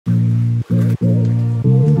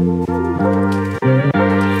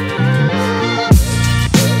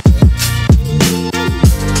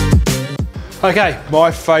Okay,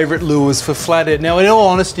 my favourite lures for flathead. Now, in all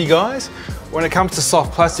honesty, guys, when it comes to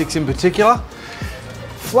soft plastics in particular,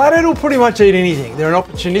 flathead will pretty much eat anything. They're an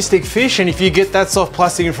opportunistic fish, and if you get that soft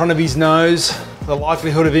plastic in front of his nose, the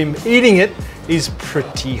likelihood of him eating it is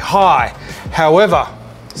pretty high. However,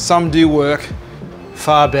 some do work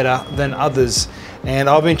far better than others. And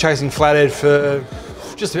I've been chasing flathead for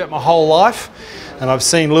just about my whole life, and I've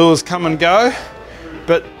seen lures come and go,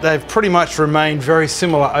 but they've pretty much remained very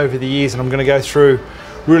similar over the years, and I'm going to go through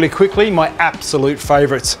really quickly my absolute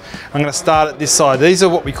favourites. I'm going to start at this side. These are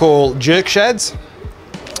what we call jerk shads.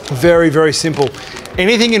 Very, very simple.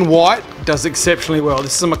 Anything in white does exceptionally well.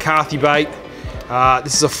 This is a McCarthy bait.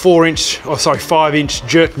 This is a 5-inch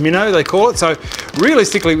jerk minnow, they call it. So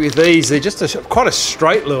realistically with these, they're just quite a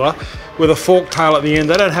straight lure with a forked tail at the end.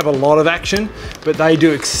 They don't have a lot of action, but they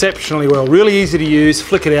do exceptionally well. Really easy to use,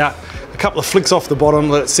 flick it out. A couple of flicks off the bottom,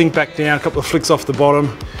 let it sink back down, a couple of flicks off the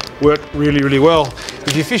bottom, work really, really well.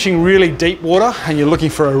 If you're fishing really deep water and you're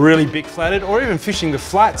looking for a really big flathead, or even fishing the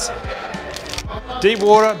flats, deep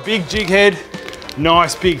water, big jig head,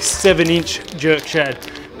 nice big 7-inch jerk shad.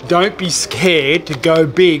 Don't be scared to go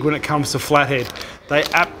big when it comes to flathead. They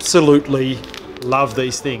absolutely love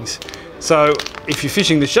these things. So if you're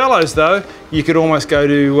fishing the shallows though, you could almost go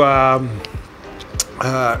to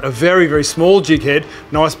a very, very small jig head,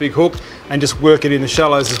 nice big hook, and just work it in the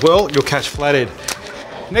shallows as well. You'll catch flathead.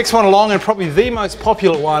 Next one along, and probably the most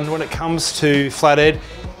popular one when it comes to flathead,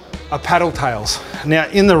 are paddle tails. Now,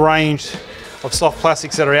 in the range of soft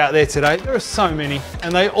plastics that are out there today, there are so many,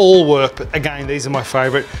 and they all work, but again, these are my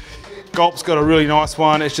favorite. Gulp's got a really nice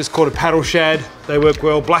one. It's just called a paddle shad. They work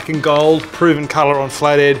well, black and gold, proven color on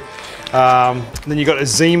flathead. Then you've got a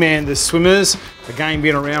Z-Man, the swimmers, again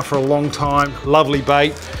been around for a long time, lovely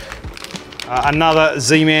bait. Another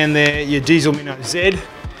Z-Man there, your diesel minnow Z.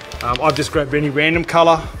 I've just grabbed any random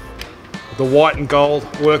color. The white and gold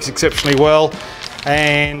works exceptionally well,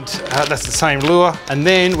 and that's the same lure. And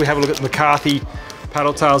then we have a look at the McCarthy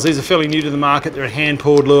paddle tails. These are fairly new to the market. They're a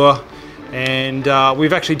hand-pulled lure, and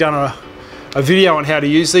we've actually done a video on how to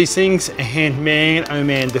use these things, and man, oh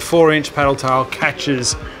man, the 4-inch paddle tail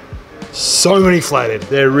catches so many flathead.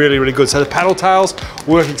 They're really, really good. So the paddle tails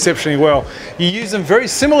work exceptionally well. You use them very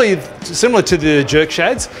similar to the jerk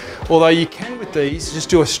shads, although you can with these just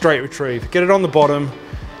do a straight retrieve. Get it on the bottom,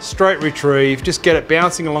 straight retrieve, just get it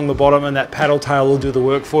bouncing along the bottom, and that paddle tail will do the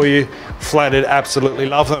work for you. Flathead absolutely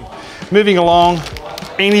love them. Moving along,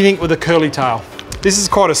 anything with a curly tail. This is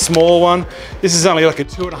quite a small one. This is only like a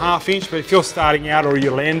 2.5-inch, but if you're starting out or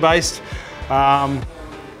you're land-based,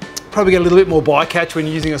 probably get a little bit more bycatch when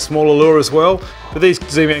you're using a smaller lure as well. But these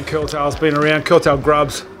Z-Man curltails been around, curltail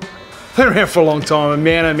grubs, been around for a long time, and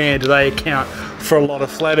man oh man do they account for a lot of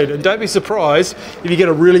flathead. And don't be surprised if you get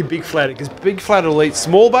a really big flathead, because big flathead will eat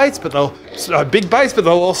small baits, but big baits, but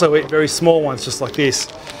they'll also eat very small ones just like this.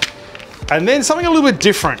 And then something a little bit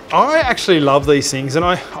different. I actually love these things, and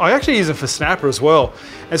I actually use them for snapper as well.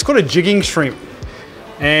 And it's called a jigging shrimp.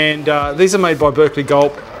 And these are made by Berkeley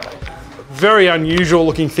Gulp. Very unusual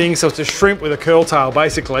looking thing. So it's a shrimp with a curl tail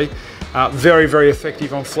basically. Very, very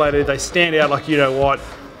effective on flathead. They stand out like you know what.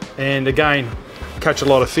 And again, catch a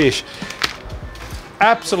lot of fish.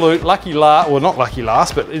 Absolute lucky last, well not lucky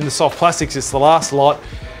last, but in the soft plastics it's the last lot.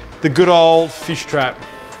 The good old fish trap.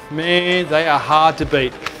 Man, they are hard to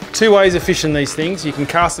beat. Two ways of fishing these things. You can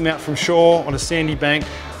cast them out from shore on a sandy bank,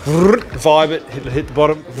 vibe it, hit the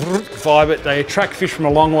bottom, vibe it. They attract fish from a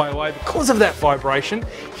long way away because of that vibration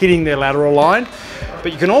hitting their lateral line.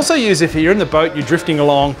 But you can also use, if you're in the boat, you're drifting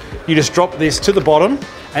along, you just drop this to the bottom,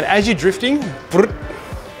 and as you're drifting,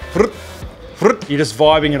 you're just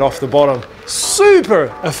vibing it off the bottom.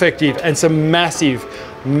 Super effective, and some massive,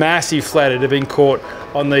 massive flathead have been caught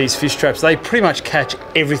on these fish traps. They pretty much catch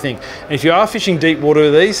everything. And if you are fishing deep water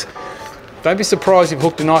with these, don't be surprised you've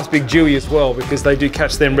hooked a nice big jewie as well, because they do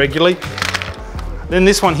catch them regularly. Then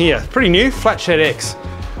this one here, pretty new, Flathead X.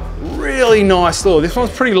 Really nice lure. This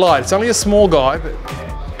one's pretty light. It's only a small guy, but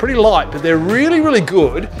pretty light, but they're really, really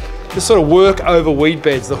good to sort of work over weed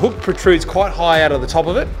beds. The hook protrudes quite high out of the top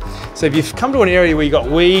of it. So if you've come to an area where you've got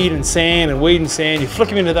weed and sand, you flick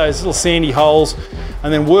them into those little sandy holes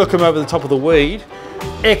and then work them over the top of the weed.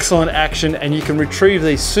 Excellent action, and you can retrieve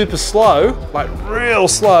these super slow, like real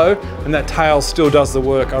slow, and that tail still does the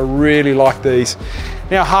work. I really like these.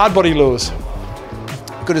 Now, hard body lures.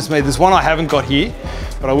 Goodness me, there's one I haven't got here,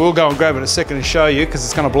 but I will go and grab it in a second and show you, because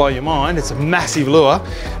it's going to blow your mind. It's a massive lure,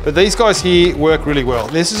 but these guys here work really well.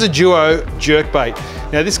 This is a duo jerk bait.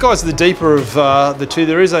 Now this guy's the deeper of the two.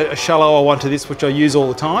 There is a shallower one to this, which I use all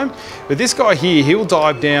the time. But this guy here, he'll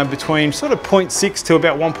dive down between sort of 0.6 to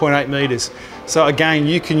about 1.8 meters. So again,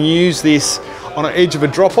 you can use this on an edge of a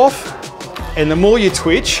drop off, and the more you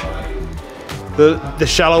twitch, the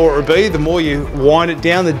shallower it will be. The more you wind it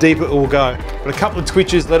down, the deeper it will go. But a couple of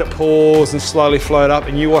twitches, let it pause and slowly float up,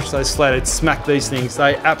 and you watch those flatheads smack these things.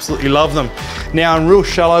 They absolutely love them. Now in real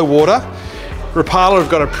shallow water, Rapala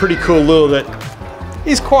have got a pretty cool lure that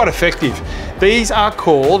is quite effective. These are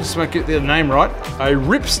called, just to get the name right, a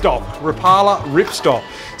ripstop, Rapala ripstop.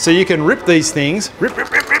 So you can rip these things, rip,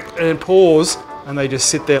 and pause, and they just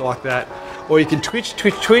sit there like that. Or you can twitch,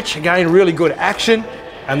 twitch, twitch, again, really good action,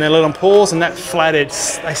 and then let them pause, and that flathead,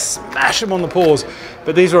 they smash them on the pause.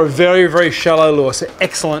 But these are a very, very shallow lure, so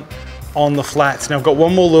excellent on the flats. Now I've got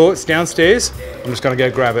one more lure, it's downstairs. I'm just gonna go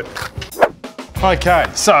grab it. Okay,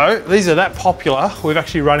 so these are that popular. We've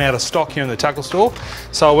actually run out of stock here in the tackle store.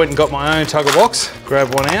 So I went and got my own tugger box,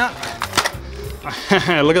 grabbed one out.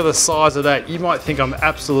 Look at the size of that. You might think I'm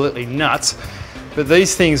absolutely nuts, but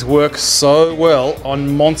these things work so well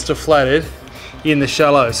on monster flathead in the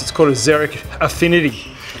shallows. It's called a Xeric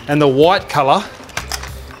Affinity. And the white color,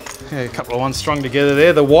 a couple of ones strung together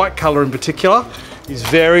there. The white color in particular is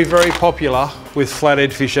very, very popular with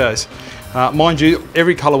flathead fishers. Mind you,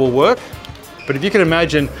 every color will work. But if you can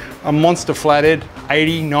imagine a monster flathead,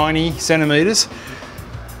 80, 90 centimeters,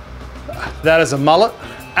 that is a mullet,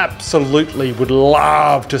 absolutely would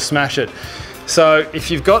love to smash it. So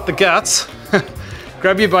if you've got the guts,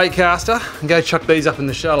 grab your bait caster and go chuck these up in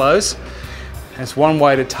the shallows. That's one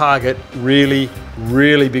way to target really,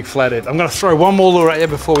 really big flathead. I'm gonna throw one more lure at you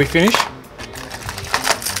before we finish.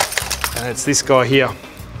 And it's this guy here.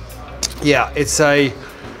 Yeah, it's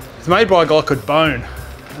made by a guy called Bone.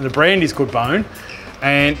 The brand is called Bone,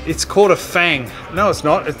 and it's called a Fang. No, it's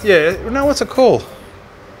not. No, what's it called?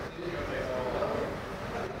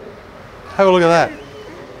 Have a look at that.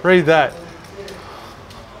 Read that.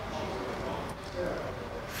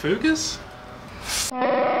 Fugus?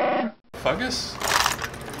 Fungus?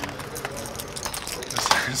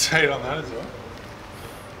 Say it on that as well.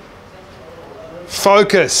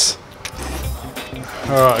 Focus.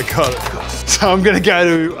 All right, got it. So I'm gonna go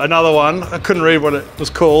to another one. I couldn't read what it was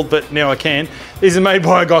called, but now I can. These are made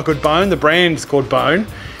by a guy called Bone. The brand's called Bone.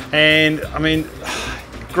 And I mean,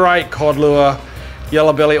 great cod lure,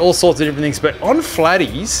 yellow belly, all sorts of different things. But on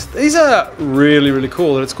flatties, these are really, really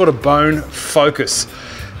cool. And it's called a Bone Focus.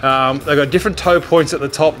 They've got different toe points at the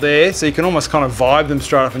top there, so you can almost kind of vibe them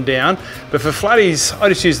straight up and down. But for flatties, I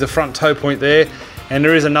just use the front toe point there. And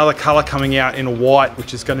there is another color coming out in white,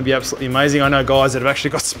 which is going to be absolutely amazing. I know guys that have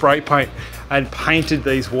actually got spray paint and painted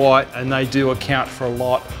these white, and they do account for a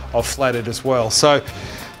lot of flathead as well. So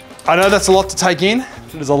I know that's a lot to take in.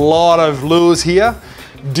 There's a lot of lures here.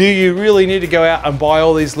 Do you really need to go out and buy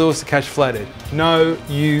all these lures to catch flathead? No,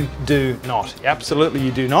 you do not. Absolutely,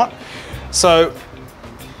 you do not. So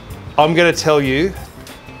I'm going to tell you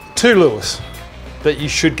 2 lures that you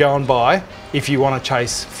should go and buy if you want to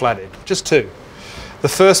chase flathead. Just 2. The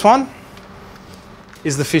first one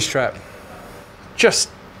is the fish trap. Just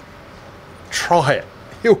try it.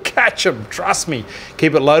 You'll catch them, trust me.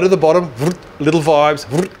 Keep it low to the bottom, little vibes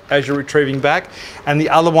as you're retrieving back. And the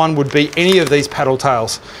other one would be any of these paddle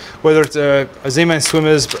tails. Whether it's a Z-Man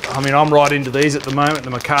Swimmers, I mean, I'm right into these at the moment, the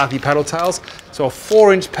McCarthy paddle tails. So a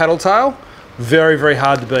 4-inch paddle tail, very, very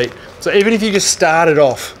hard to beat. So even if you just started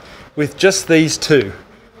off with just these 2,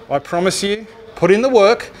 I promise you, put in the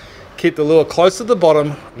work, keep the lure close to the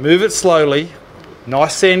bottom, move it slowly,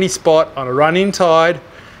 nice sandy spot on a run-in tide,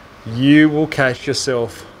 you will catch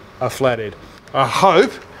yourself a flathead. I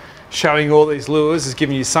hope showing all these lures has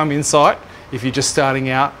given you some insight if you're just starting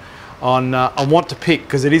out on what to pick,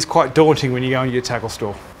 because it is quite daunting when you go into your tackle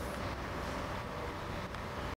store.